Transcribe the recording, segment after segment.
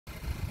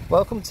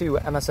Welcome to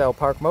MSL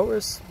Park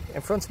Motors. In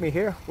front of me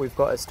here we've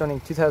got a stunning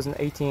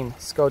 2018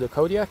 Skoda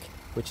Kodiaq,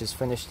 which is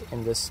finished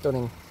in this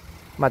stunning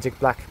magic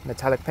black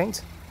metallic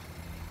paint.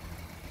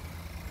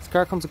 This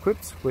car comes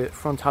equipped with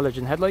front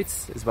halogen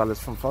headlights as well as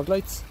front fog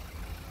lights.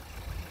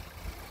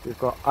 We've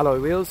got alloy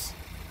wheels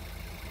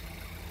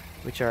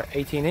which are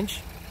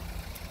 18-inch.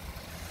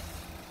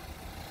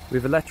 We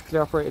have electrically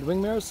operated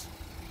wing mirrors.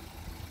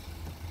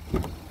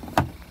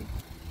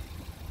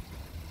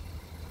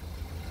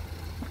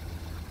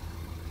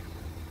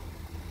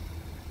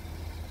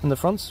 In the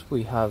front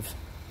we have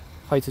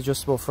height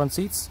adjustable front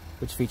seats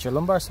which feature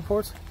lumbar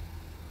support.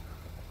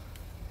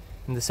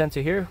 In the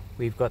centre here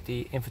we've got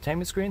the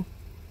infotainment screen,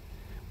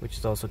 which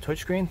is also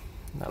touchscreen.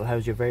 That will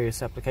house your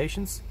various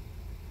applications.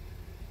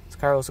 This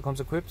car also comes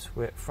equipped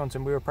with front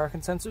and rear parking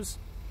sensors.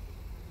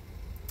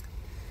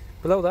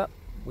 Below that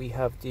we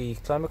have the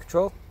climate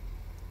control,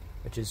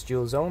 which is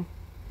dual zone.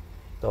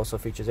 It also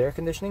features air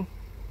conditioning.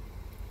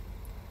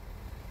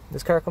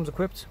 This car comes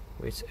equipped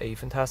with a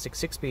fantastic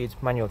 6-speed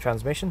manual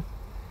transmission.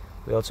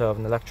 We also have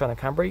an electronic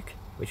handbrake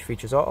which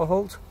features auto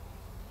hold.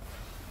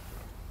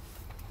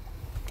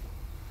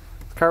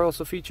 The car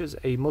also features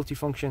a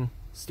multifunction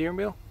steering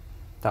wheel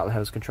that will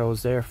house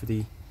controls there for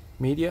the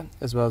media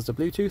as well as the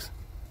Bluetooth.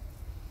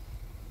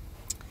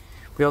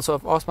 We also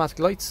have automatic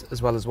lights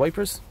as well as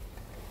wipers.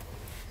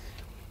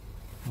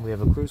 We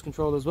have a cruise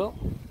control as well.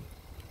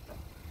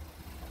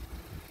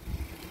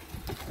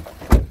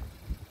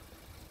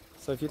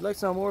 So if you'd like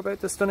to know more about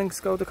the stunning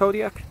Skoda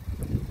Kodiaq,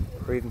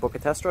 or even book a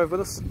test drive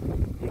with us,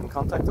 you can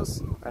contact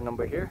us. Our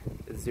number here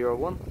is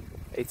 01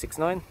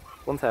 869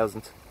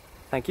 1000.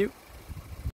 Thank you.